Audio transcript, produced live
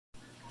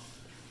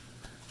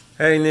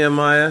Hey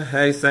Nehemiah,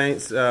 hey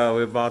Saints.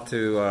 We're about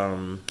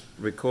to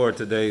record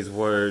today's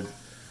word,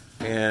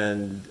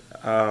 and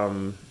I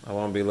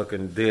won't be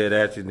looking dead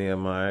at you,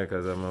 Nehemiah,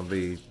 because I'm going to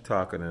be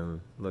talking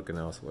and looking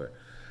elsewhere.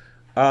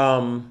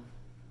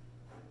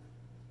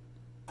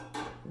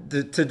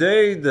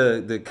 Today,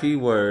 the key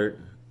word,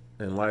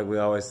 and like we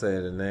always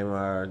say, the name of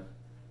our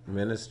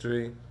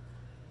ministry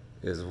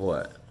is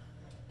what?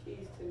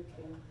 Keys to the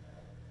Kingdom.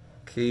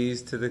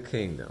 Keys to the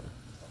Kingdom.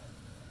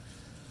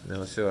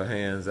 Now show of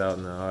hands out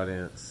in the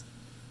audience.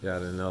 Y'all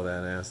didn't know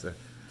that answer.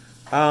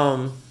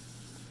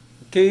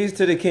 Keys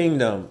to the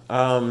Kingdom.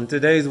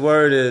 Today's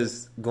word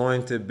is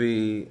going to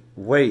be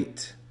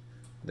wait.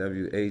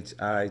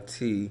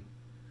 W-H-I-T.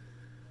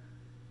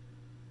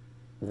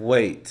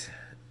 Wait.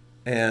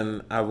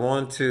 And I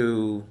want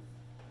to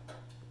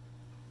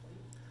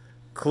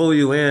clue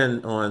you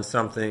in on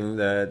something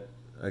that,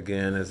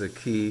 again, is a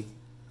key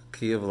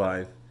of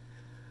life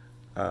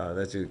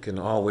that you can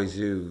always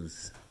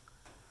use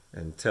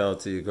and tell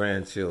to your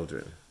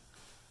grandchildren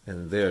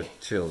and their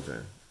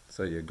children,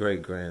 so your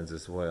great-grands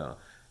as well.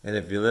 And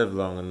if you live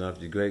long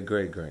enough, your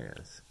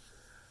great-great-grands.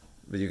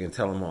 But you can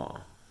tell them all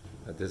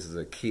that this is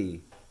a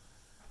key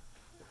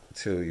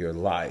to your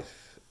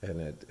life, and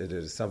it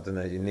is something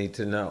that you need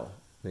to know.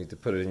 You need to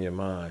put it in your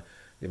mind.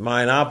 Your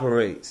mind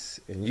operates,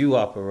 and you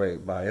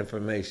operate by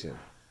information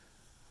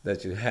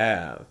that you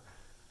have,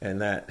 and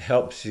that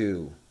helps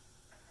you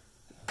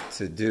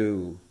to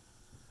do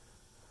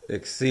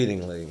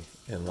exceedingly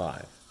in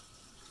life.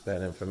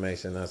 That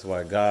information, that's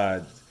why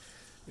God,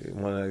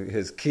 one of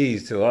his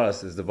keys to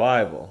us is the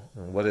Bible.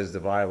 And what is the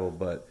Bible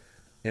but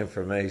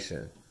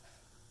information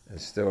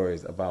and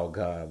stories about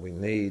God? We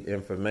need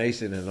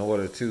information in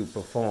order to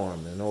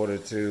perform, in order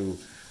to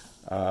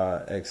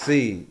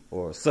exceed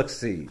or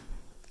succeed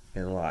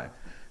in life.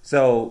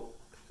 So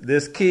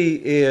this key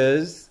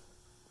is,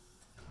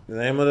 the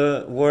name of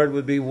the word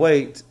would be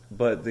wait,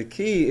 but the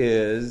key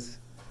is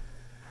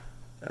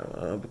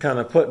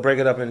break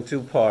it up in two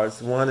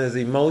parts. One is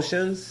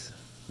emotions.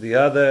 The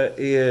other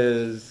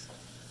is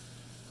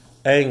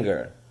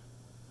anger,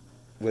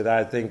 with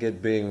I think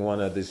it being one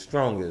of the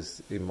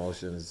strongest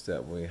emotions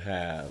that we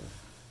have,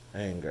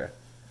 anger.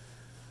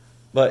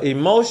 But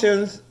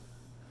emotions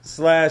 /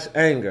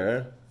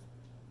 anger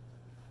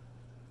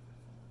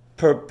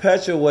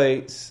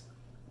perpetuates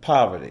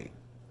poverty.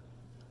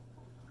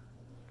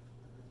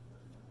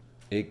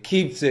 It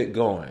keeps it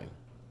going.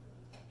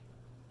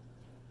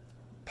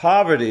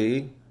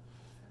 Poverty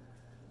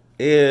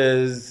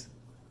is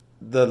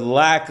the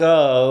lack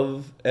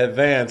of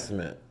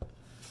advancement.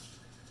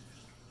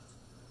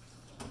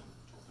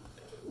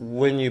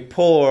 When you're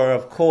poor,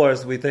 of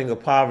course, we think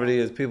of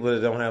poverty as people that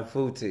don't have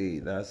food to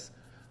eat. That's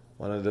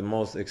one of the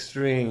most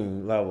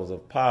extreme levels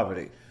of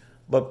poverty.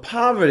 But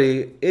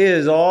poverty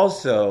is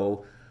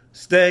also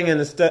staying in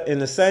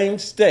the same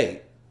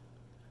state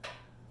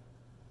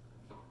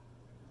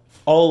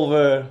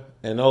over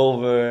and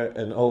over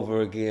and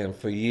over again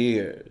for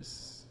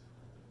years.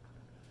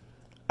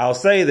 I'll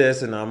say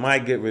this, and I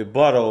might get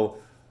rebuttal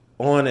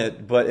on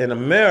it, but in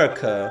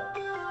America,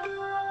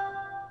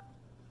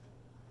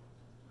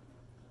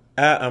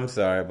 I'm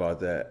sorry about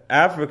that.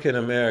 African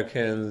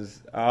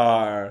Americans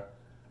are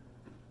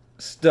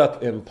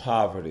stuck in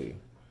poverty.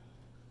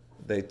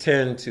 They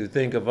tend to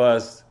think of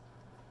us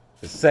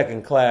as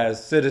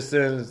second-class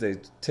citizens. They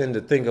tend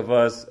to think of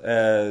us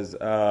as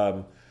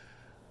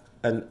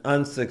an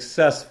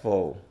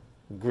unsuccessful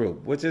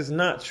group, which is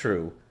not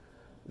true.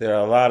 There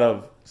are a lot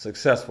of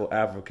successful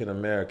African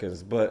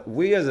Americans, but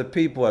we as a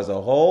people as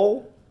a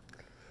whole,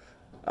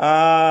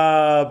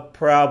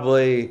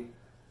 probably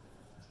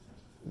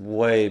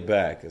way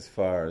back as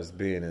far as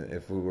being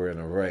if we were in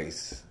a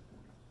race.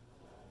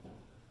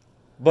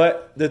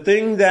 But the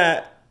thing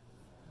that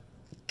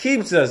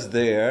keeps us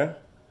there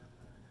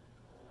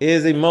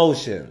is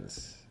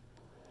emotions.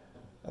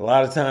 A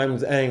lot of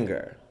times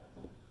anger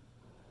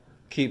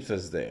keeps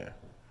us there.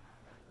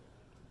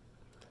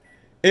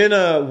 In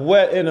a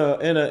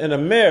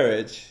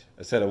marriage,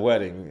 I said a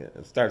wedding,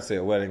 I started to say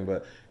a wedding,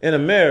 but in a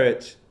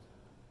marriage,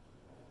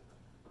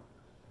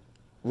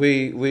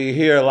 we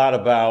hear a lot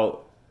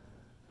about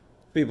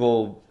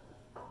people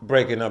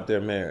breaking up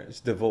their marriage,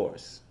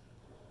 divorce.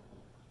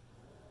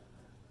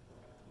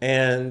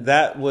 And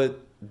that would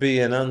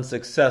be an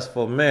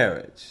unsuccessful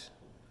marriage.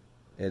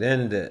 It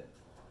ended.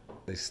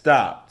 They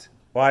stopped.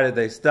 Why did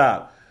they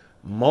stop?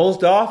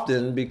 Most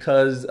often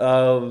because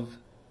of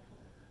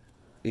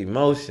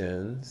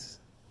emotions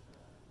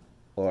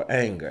or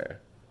anger.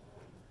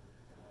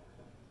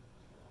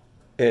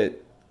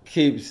 It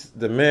keeps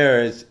the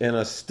marriage in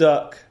a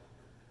stuck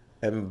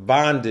and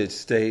bondage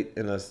state,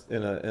 in a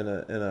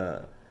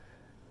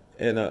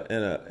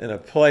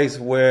place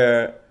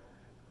where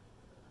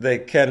they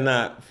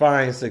cannot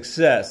find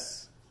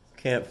success,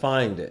 can't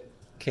find it,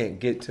 can't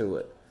get to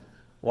it.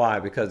 Why?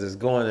 Because it's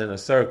going in a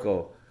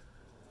circle,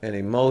 and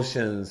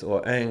emotions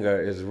or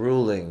anger is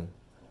ruling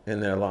in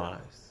their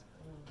lives.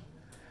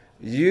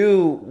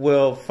 You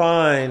will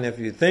find, if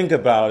you think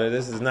about it,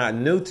 this is not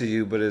new to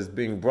you, but it's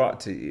being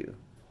brought to you,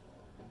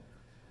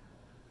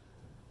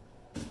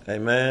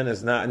 Amen.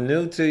 It's not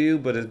new to you,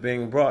 but it's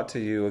being brought to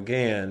you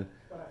again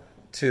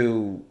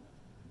to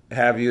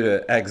have you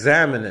to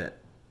examine it,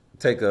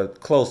 take a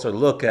closer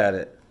look at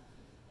it.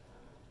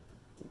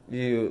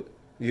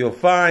 You'll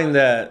find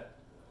that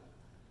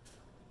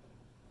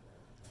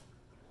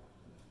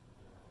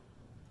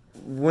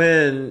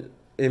when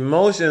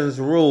emotions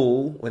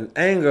rule, when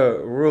anger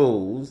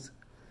rules,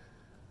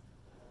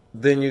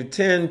 then you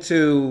tend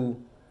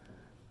to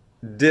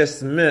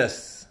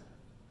dismiss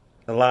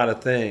a lot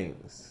of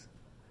things.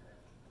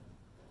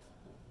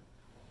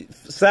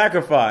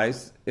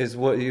 Sacrifice is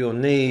what you'll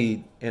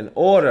need in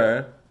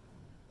order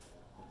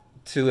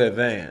to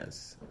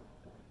advance.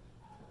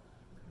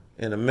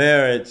 In a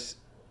marriage,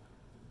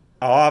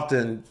 I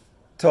often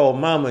told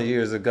Mama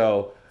years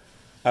ago,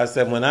 I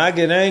said, when I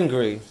get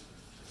angry,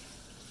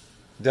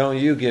 don't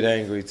you get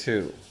angry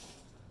too.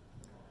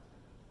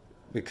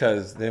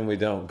 Because then we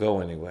don't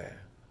go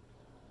anywhere.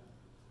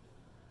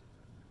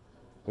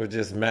 We're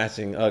just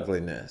matching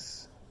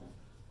ugliness.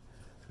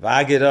 If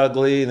I get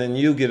ugly, then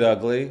you get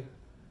ugly.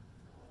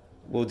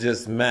 We'll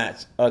just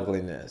match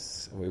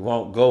ugliness. We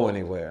won't go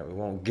anywhere. We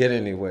won't get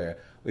anywhere.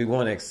 We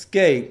won't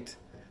escape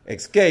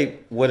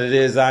what it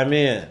is I'm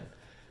in.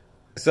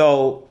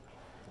 So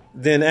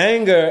then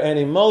anger and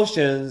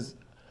emotions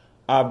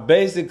are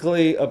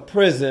basically a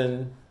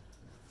prison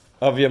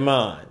of your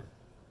mind.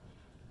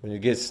 When you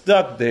get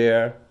stuck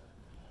there,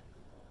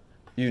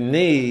 you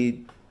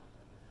need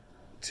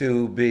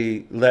to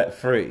be let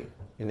free.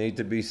 You need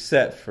to be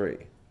set free.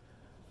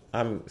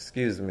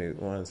 Excuse me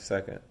 1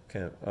 second.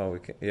 We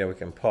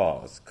can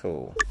pause.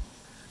 Cool.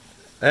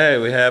 Hey,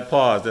 we had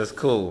pause. That's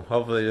cool.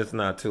 Hopefully it's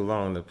not too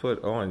long to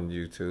put on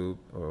YouTube,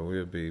 or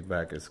we'll be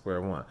back at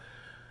square one.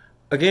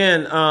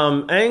 Again,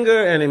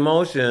 anger and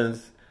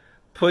emotions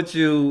put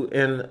you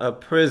in a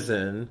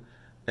prison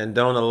and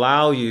don't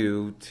allow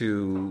you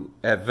to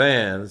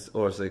advance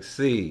or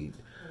succeed.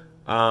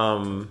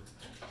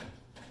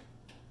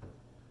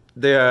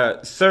 There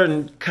are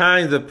certain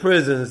kinds of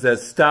prisons that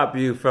stop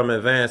you from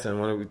advancing.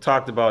 When we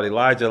talked about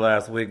Elijah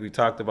last week, we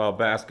talked about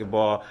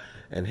basketball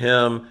and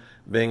him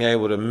being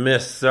able to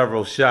miss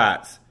several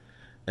shots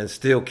and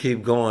still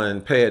keep going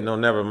and pay it no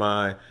never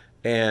mind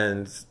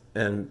and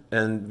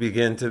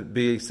begin to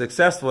be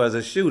successful as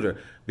a shooter.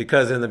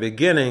 Because in the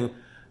beginning,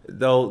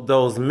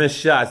 those missed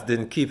shots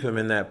didn't keep him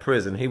in that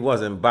prison. He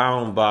wasn't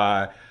bound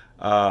by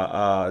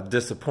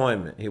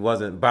disappointment. He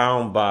wasn't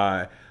bound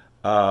by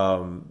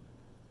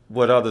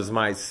what others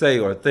might say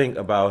or think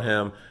about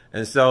him.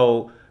 And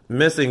so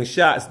missing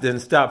shots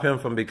didn't stop him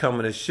from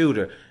becoming a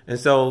shooter. And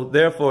so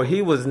therefore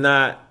he was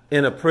not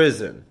in a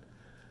prison.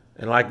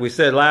 And like we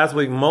said last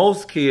week,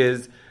 most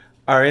kids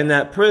are in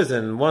that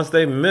prison. Once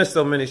they miss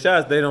so many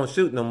shots, they don't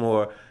shoot no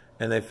more.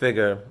 And they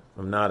figure,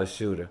 I'm not a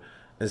shooter.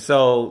 And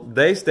so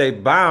they stay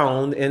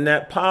bound in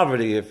that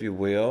poverty, if you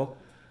will,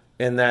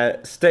 in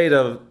that state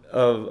of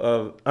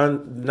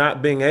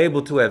not being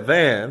able to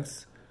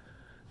advance,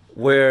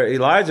 where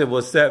Elijah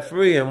was set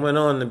free and went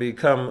on to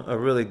become a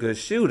really good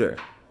shooter.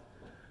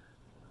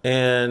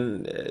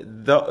 And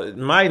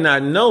might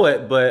not know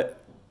it, but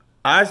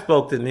I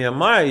spoke to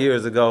Nehemiah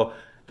years ago,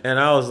 and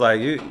I was like,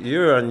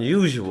 you're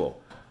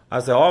unusual. I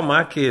said, all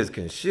my kids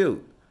can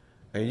shoot,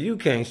 and you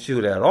can't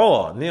shoot at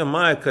all.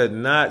 Nehemiah could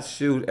not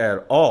shoot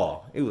at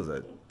all. He was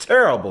a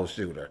terrible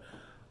shooter.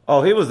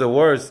 Oh, he was the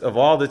worst of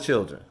all the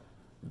children,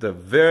 the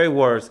very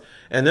worst.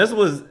 And this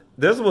was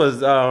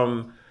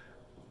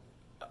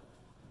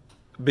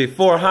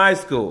before high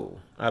school,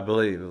 I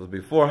believe. It was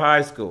before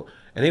high school.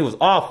 And he was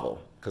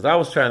awful, because I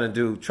was trying to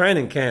do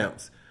training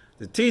camps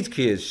to teach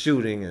kids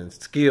shooting and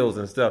skills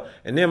and stuff.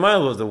 And Nehemiah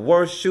was the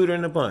worst shooter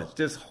in the bunch,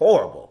 just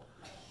horrible.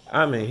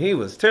 I mean, he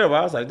was terrible.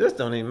 I was like, this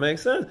don't even make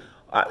sense.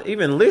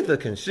 Even Letha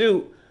can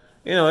shoot.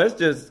 You know, it's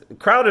just,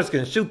 Crowders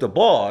can shoot the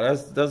ball.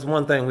 That's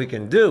one thing we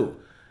can do.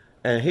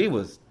 And he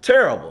was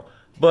terrible.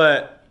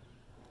 But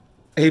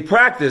he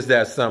practiced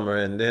that summer,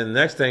 and then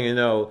next thing you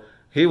know,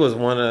 he was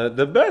one of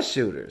the best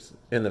shooters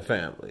in the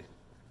family.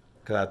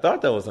 Because I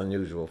thought that was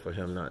unusual for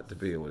him not to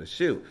be able to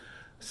shoot.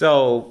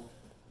 So,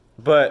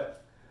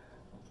 but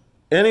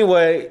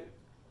anyway,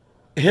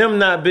 him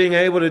not being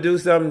able to do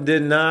something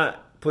did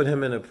not put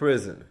him in a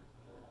prison.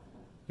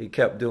 He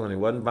kept doing it. He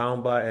wasn't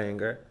bound by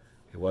anger.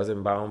 He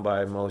wasn't bound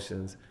by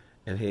emotions.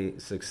 And he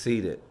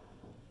succeeded.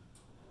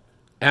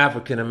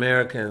 African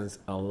Americans,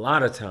 a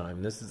lot of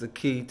time, this is a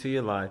key to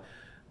your life,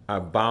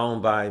 are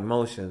bound by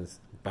emotions,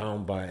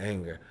 bound by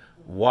anger.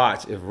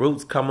 Watch, if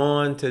Roots come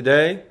on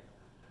today,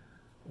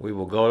 we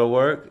will go to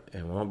work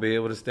and won't be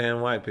able to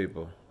stand white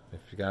people. If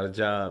you got a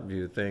job,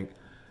 you think,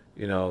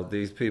 you know,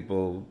 these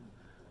people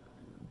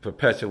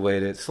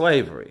perpetuated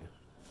slavery.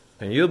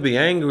 And you'll be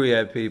angry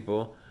at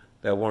people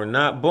that were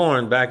not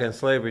born back in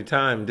slavery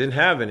time, didn't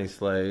have any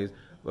slaves,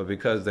 but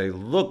because they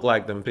look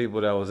like them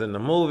people that was in the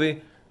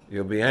movie,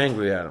 you'll be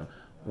angry at them.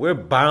 We're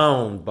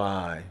bound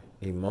by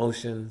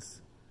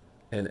emotions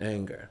and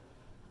anger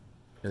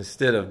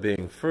instead of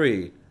being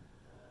free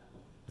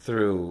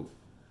through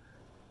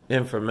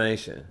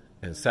information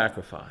and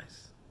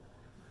sacrifice.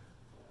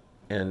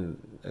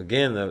 And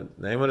again, the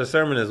name of the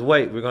sermon is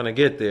Wait. We're going to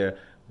get there.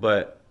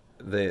 But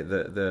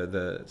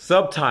the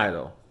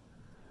subtitle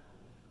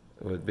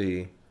would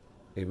be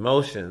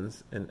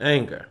Emotions and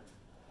Anger.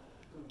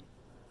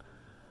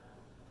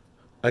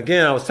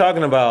 Again, I was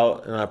talking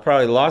about, and I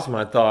probably lost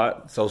my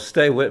thought, so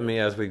stay with me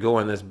as we go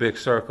in this big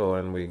circle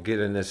and we get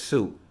in this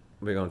soup.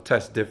 We're going to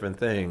touch different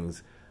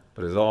things,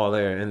 but it's all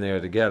there in there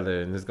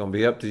together, and it's going to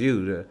be up to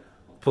you to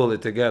pull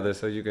it together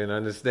so you can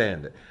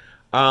understand it.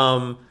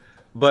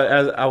 But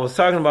as I was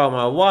talking about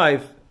my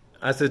wife,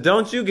 I said,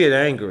 don't you get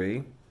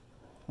angry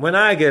when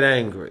I get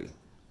angry,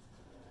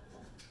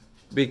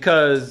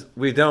 because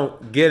we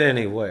don't get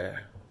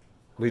anywhere.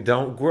 We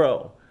don't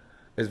grow.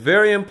 It's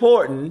very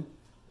important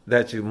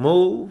that you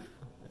move.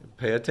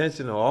 Pay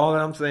attention to all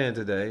that I'm saying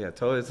today. I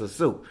told you it's a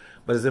soup.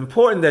 But it's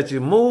important that you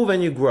move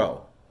and you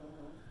grow.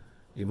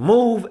 You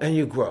move and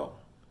you grow.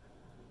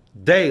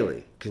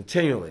 Daily,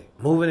 continually,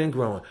 moving and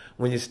growing.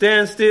 When you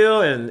stand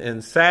still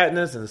in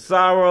sadness and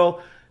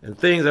sorrow and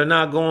things are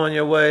not going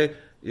your way,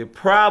 you're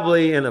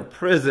probably in a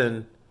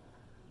prison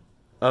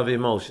of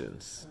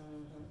emotions.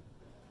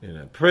 You're in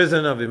a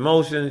prison of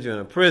emotions. You're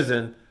in a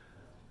prison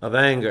of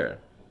anger.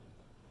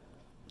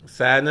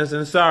 Sadness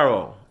and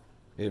sorrow.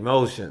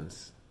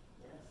 Emotions.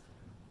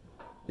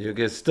 You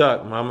get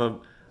stuck.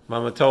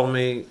 Mama told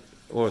me,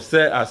 or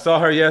said, I saw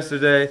her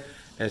yesterday,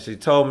 and she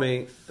told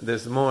me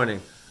this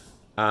morning,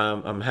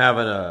 I'm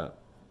having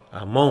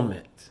a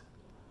moment.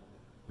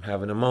 I'm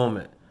having a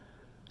moment.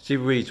 She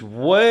reached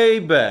way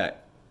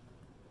back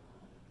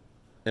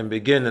and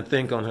began to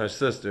think on her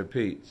sister,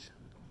 Peach.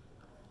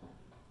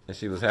 And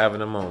she was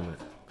having a moment.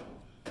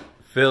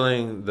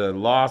 Feeling the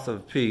loss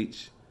of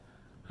Peach,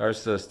 her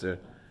sister,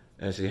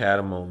 and she had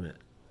a moment.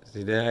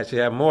 She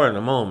had more than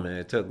a moment.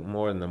 It took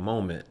more than a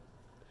moment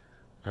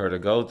for her to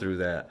go through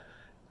that.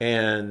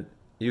 And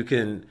you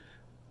can,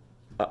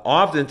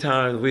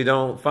 oftentimes we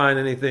don't find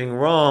anything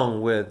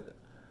wrong with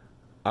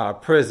our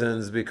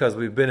prisons because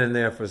we've been in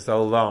there for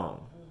so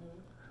long.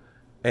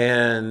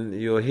 And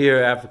you'll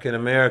hear African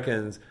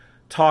Americans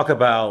talk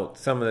about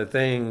some of the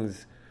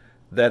things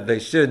that they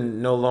shouldn't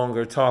no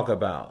longer talk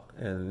about.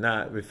 And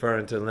not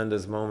referring to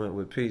Linda's moment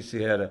with Pete.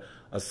 She had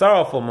a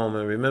sorrowful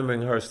moment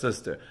remembering her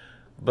sister.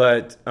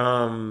 But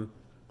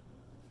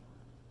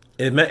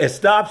it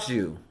stops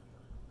you,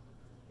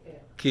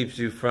 keeps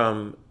you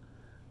from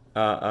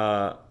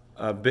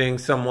being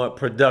somewhat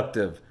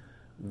productive,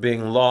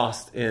 being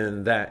lost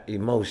in that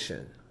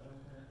emotion.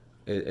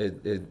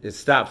 It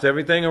stops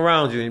everything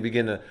around you, and you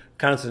begin to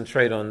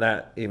concentrate on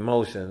that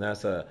emotion.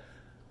 That's a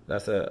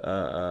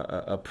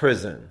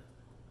prison.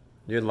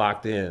 You're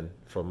locked in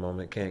for a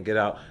moment, can't get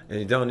out, and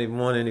you don't even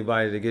want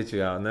anybody to get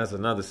you out. And that's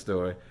another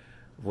story.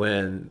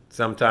 When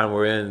sometime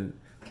we're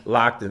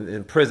locked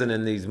in prison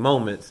in these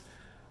moments,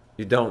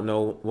 you don't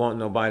want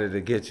nobody to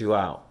get you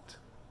out.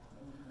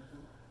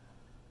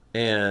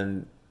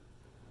 And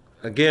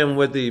again,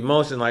 with the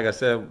emotion, like I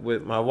said,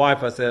 with my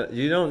wife, I said,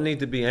 you don't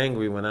need to be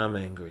angry when I'm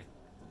angry.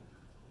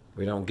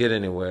 We don't get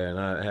anywhere. And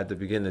I had to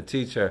begin to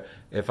teach her,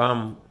 if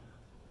I'm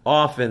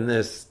off in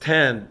this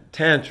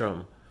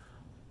tantrum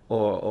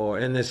or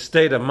in this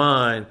state of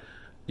mind,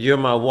 you're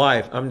my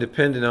wife. I'm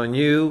dependent on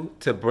you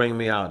to bring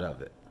me out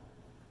of it.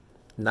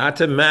 Not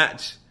to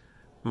match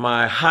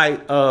my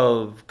height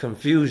of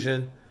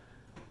confusion,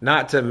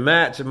 not to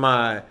match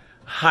my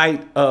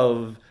height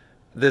of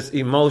this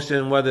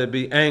emotion, whether it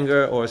be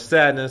anger or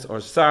sadness or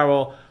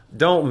sorrow.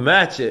 Don't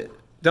match it.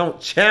 Don't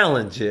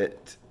challenge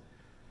it,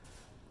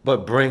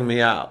 but bring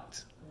me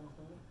out.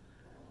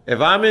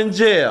 If I'm in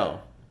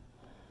jail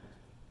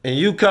and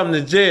you come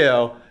to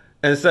jail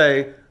and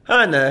say,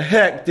 how in the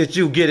heck did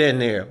you get in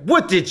there?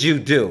 What did you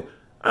do?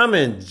 I'm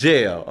in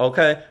jail,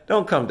 okay?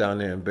 Don't come down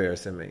there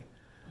embarrassing me.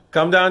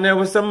 Come down there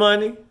with some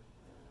money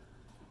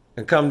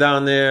and come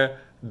down there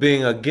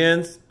being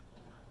against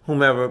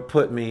whomever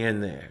put me in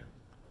there.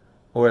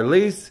 Or at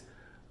least,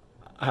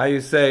 how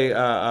you say,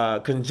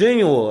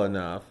 congenial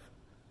enough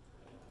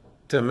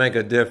to make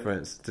a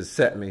difference, to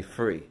set me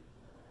free.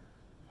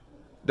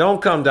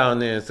 Don't come down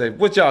there and say,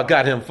 what y'all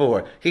got him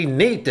for? He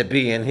need to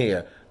be in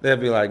here. They'll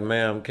be like,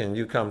 ma'am, can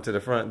you come to the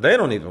front? They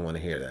don't even want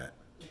to hear that.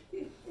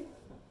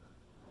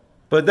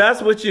 But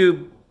that's what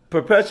you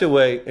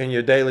perpetuate in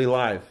your daily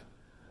life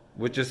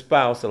with your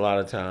spouse a lot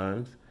of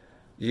times.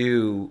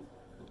 You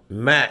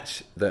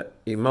match the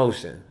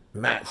emotion,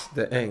 match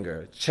the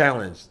anger,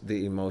 challenge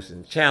the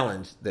emotion,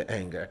 challenge the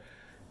anger,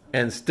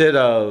 instead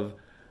of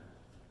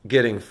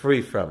getting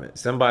free from it.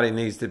 Somebody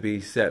needs to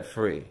be set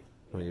free.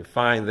 When you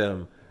find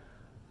them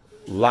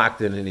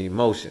locked in an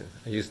emotion.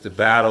 I used to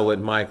battle with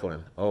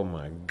Michaelin. Oh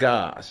my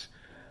gosh.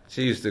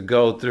 She used to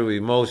go through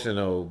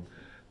emotional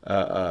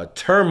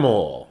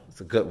turmoil. It's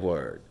a good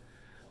word.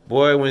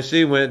 Boy, when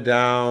she went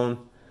down,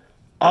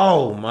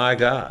 oh my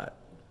God.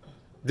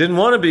 Didn't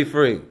want to be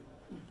free.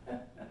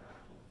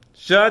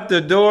 Shut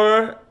the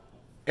door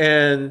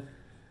and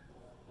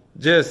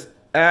just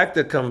act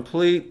a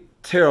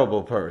complete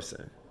terrible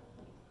person.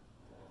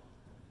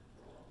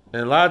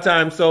 And a lot of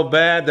times so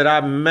bad that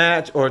I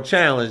match or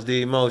challenge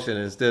the emotion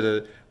instead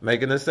of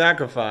making a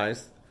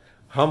sacrifice.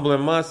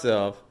 humbling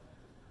myself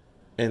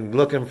and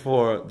looking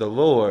for the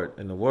Lord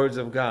and the words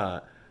of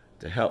God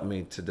to help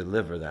me to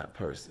deliver that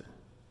person.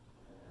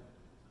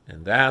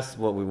 And that's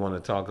what we want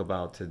to talk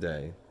about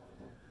today,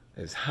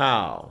 is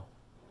how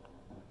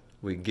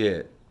we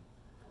get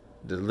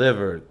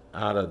delivered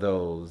out of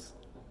those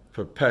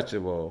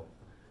perpetual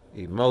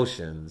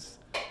emotions,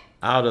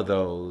 out of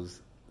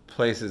those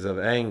places of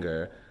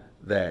anger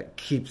that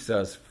keeps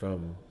us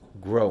from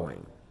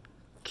growing,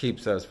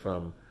 keeps us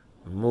from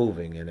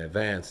moving and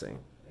advancing.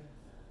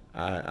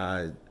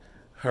 I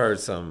heard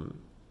some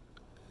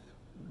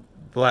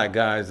black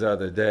guys the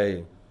other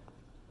day,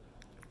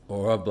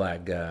 or a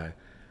black guy,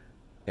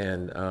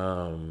 and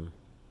I'm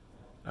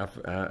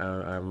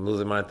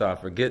losing my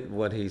thought. Forget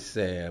what he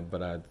said,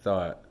 but I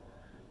thought,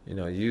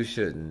 you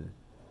shouldn't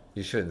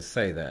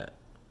say that,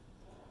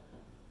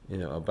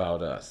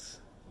 about us.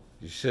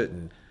 You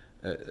shouldn't.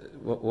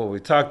 What we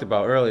talked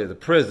about earlier, the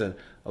prison.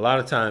 A lot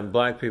of times,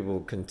 black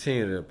people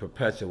continue to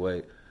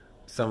perpetuate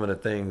some of the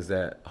things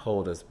that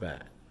hold us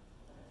back,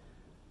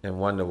 and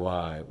wonder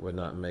why we're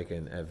not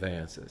making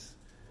advances.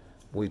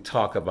 We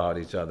talk about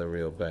each other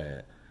real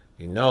bad.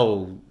 They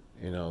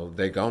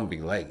gonna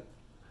be late.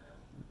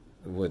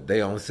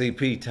 They on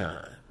CP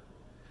time.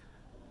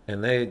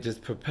 And they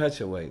just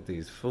perpetuate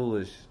these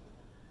foolish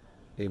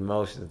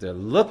emotions. They're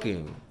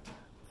looking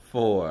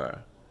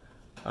for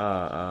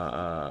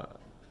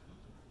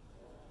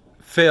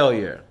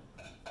failure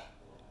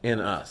in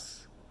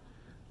us.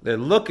 They're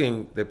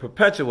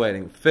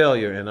perpetuating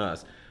failure in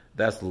us.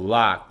 That's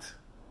locked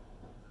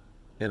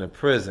in a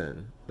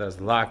prison, that's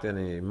locked in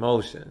an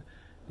emotion.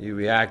 You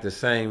react the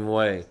same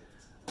way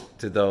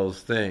to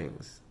those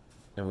things.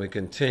 And we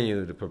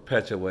continue to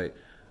perpetuate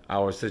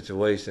our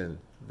situation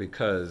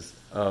because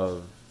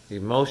of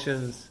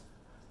emotions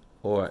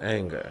or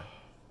anger.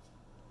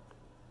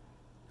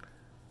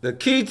 The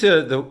key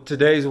to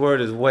today's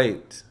word is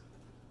wait.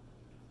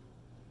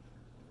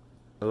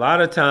 A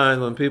lot of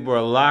times when people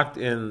are locked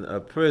in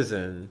a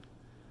prison,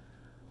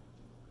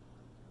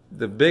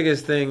 the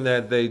biggest thing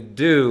that they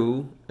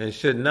do and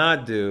should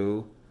not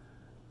do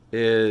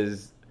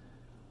is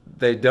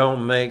they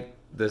don't make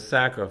the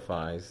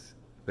sacrifice,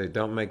 they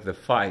don't make the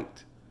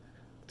fight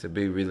to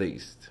be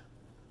released.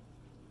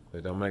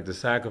 They don't make the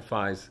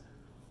sacrifice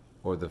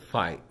or the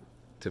fight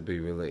to be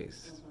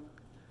released.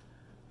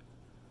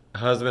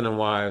 Husband and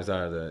wives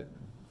are the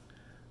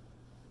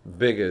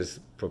biggest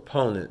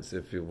proponents,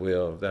 if you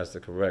will, if that's the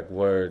correct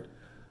word,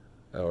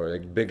 or the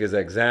biggest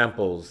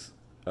examples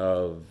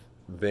of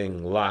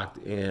being locked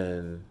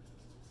in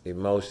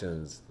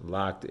emotions,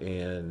 locked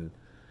in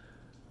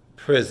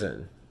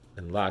prison,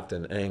 and locked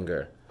in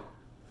anger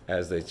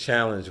as they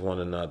challenge one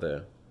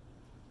another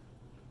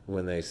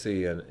when they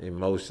see an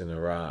emotion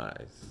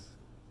arise.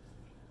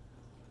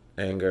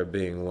 Anger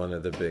being one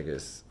of the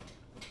biggest.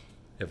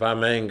 If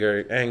I'm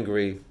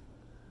angry,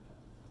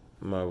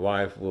 my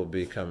wife will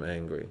become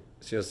angry.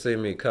 She'll see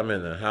me come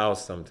in the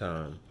house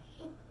sometime,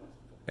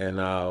 and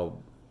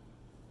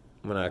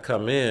when I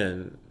come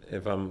in,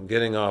 if I'm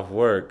getting off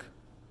work,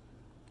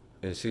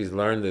 and she's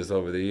learned this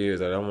over the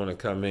years, I don't want to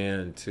come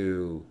in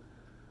to,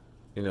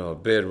 a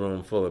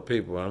bedroom full of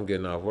people. I'm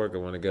getting off work, I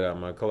want to get out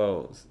my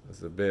clothes.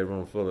 It's a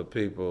bedroom full of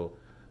people.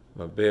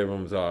 My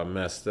bedroom's all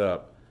messed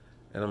up.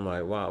 And I'm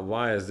like,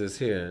 why is this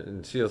here?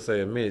 And she'll say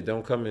to me,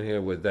 don't come in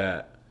here with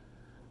that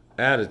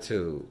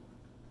attitude.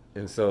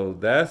 And so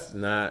that's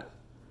not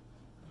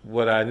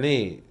what I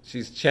need.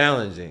 She's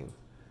challenging.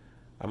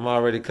 I'm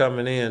already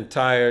coming in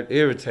tired,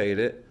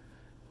 irritated,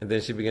 and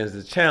then she begins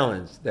to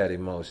challenge that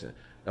emotion.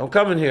 Don't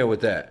come in here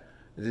with that.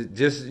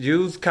 Just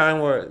use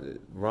kind words.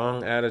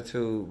 Wrong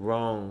attitude,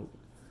 wrong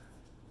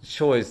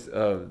choice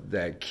of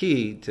that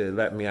key to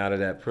let me out of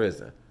that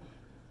prison.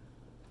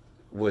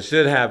 What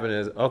should happen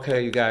is,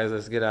 okay, you guys,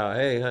 let's get out.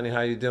 Hey, honey,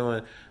 how you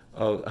doing?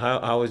 Oh,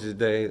 how was your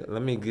day?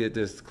 Let me get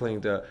this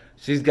cleaned up.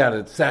 She's got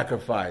to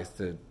sacrifice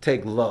to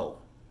take low.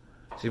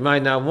 She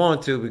might not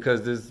want to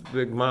because this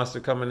big monster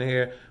coming in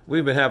here.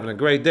 We've been having a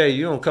great day.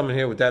 You don't come in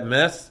here with that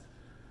mess.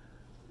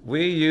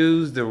 We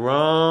use the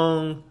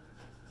wrong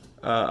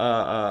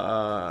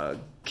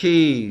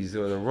keys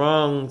or the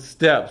wrong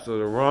steps or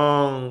the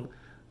wrong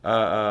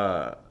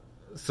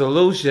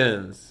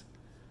solutions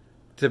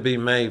to be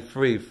made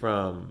free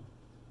from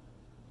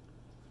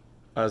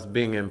us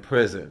being in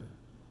prison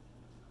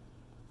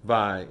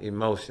by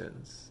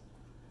emotions.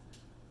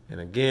 And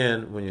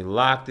again, when you're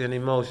locked in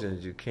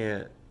emotions, you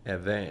can't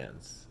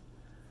advance.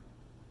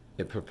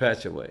 It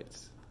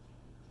perpetuates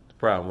the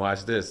problem.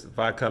 Watch this. If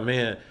I come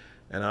in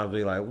and I'll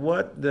be like,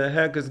 what the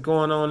heck is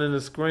going on in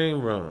the screen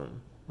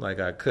room? Like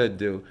I could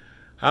do.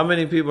 How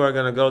many people are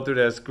going to go through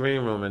that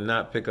screen room and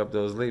not pick up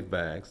those leaf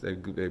bags? They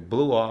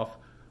blew off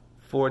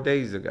 4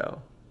 days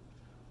ago.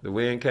 The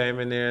wind came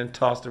in there and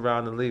tossed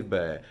around the leaf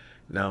bag.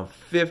 Now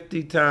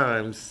 50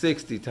 times,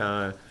 60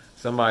 times,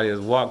 somebody has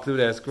walked through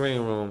that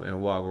screen room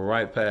and walked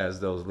right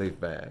past those leaf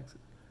bags.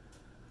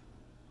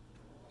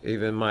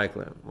 Even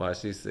Michelin, while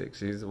she's sick,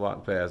 she's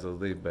walked past those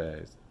leaf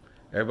bags.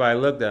 Everybody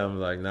looked at him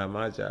like, not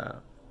my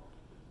job.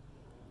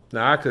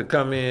 Now I could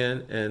come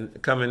in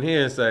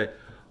here and say,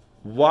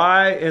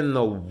 Why in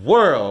the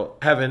world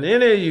haven't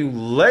any of you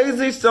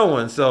lazy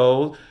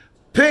so-and-sos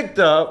picked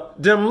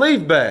up them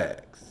leaf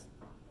bags?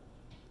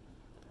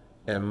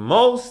 And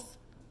most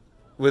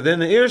within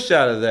the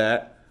earshot of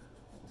that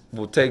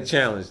will take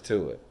challenge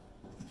to it.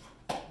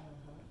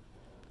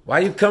 Why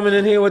you coming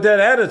in here with that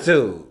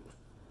attitude?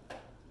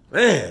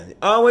 Man, you're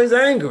always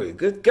angry.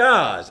 Good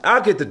gosh,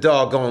 I'll get the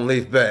doggone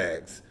leaf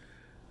bags.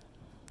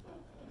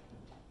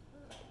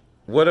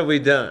 What have we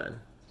done?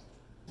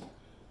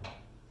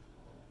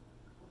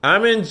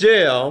 I'm in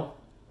jail,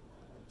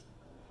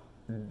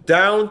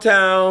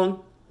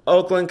 downtown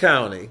Oakland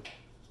County,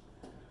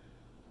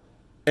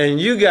 and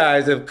you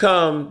guys have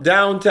come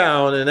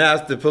downtown and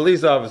asked the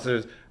police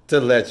officers to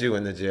let you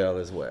in the jail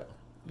as well.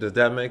 Does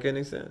that make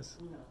any sense?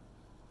 No.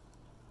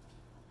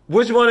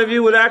 Which one of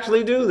you would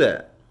actually do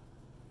that?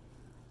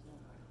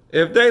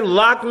 If they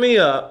lock me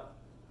up,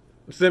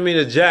 send me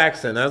to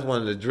Jackson, that's one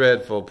of the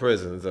dreadful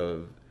prisons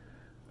of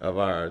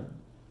our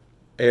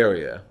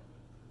area.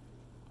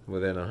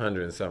 Within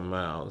 100 and some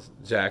miles,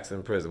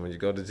 Jackson prison. When you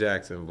go to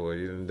Jackson, boy,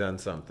 you done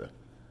something.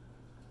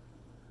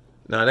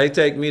 Now they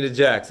take me to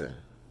Jackson,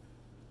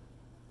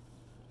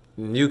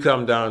 and you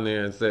come down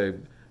there and say,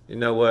 you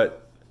know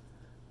what?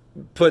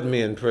 Put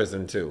me in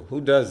prison too.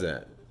 Who does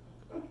that?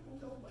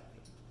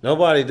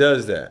 Nobody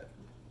does that.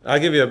 I'll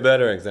give you a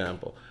better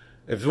example.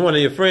 If one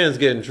of your friends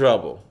get in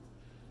trouble,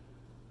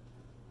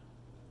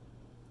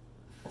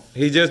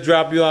 he just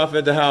dropped you off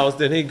at the house,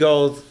 then he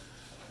goes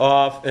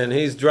off and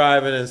he's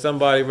driving and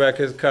somebody wreck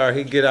his car,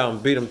 he get out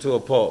and beat him to a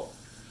pulp.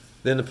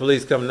 Then the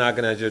police come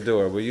knocking at your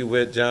door. Were you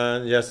with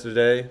John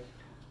yesterday?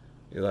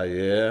 You're like,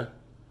 yeah.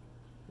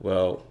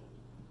 Well,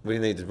 we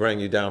need to bring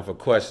you down for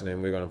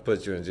questioning. We're going to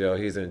put you in jail.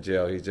 He's in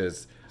jail. He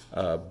just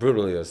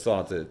brutally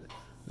assaulted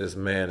this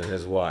man and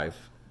his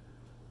wife.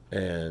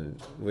 And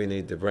we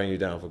need to bring you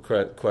down for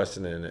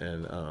questioning.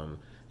 And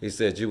he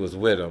said you was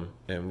with him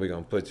and we're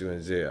going to put you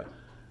in jail.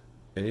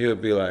 And you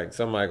would be like,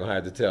 somebody going to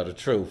have to tell the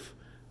truth.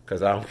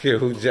 Because I don't care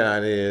who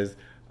John is,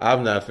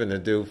 I'm not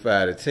finna do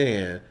 5 to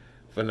 10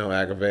 for no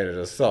aggravated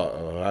assault.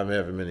 Or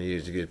however many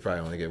years you get,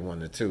 probably only get 1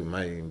 to 2,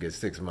 might even get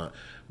 6 months.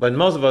 But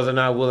most of us are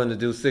not willing to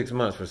do 6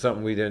 months for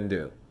something we didn't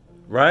do.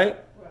 Right?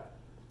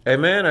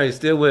 Amen? Are you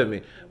still with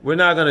me? We're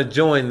not going to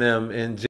join them in jail.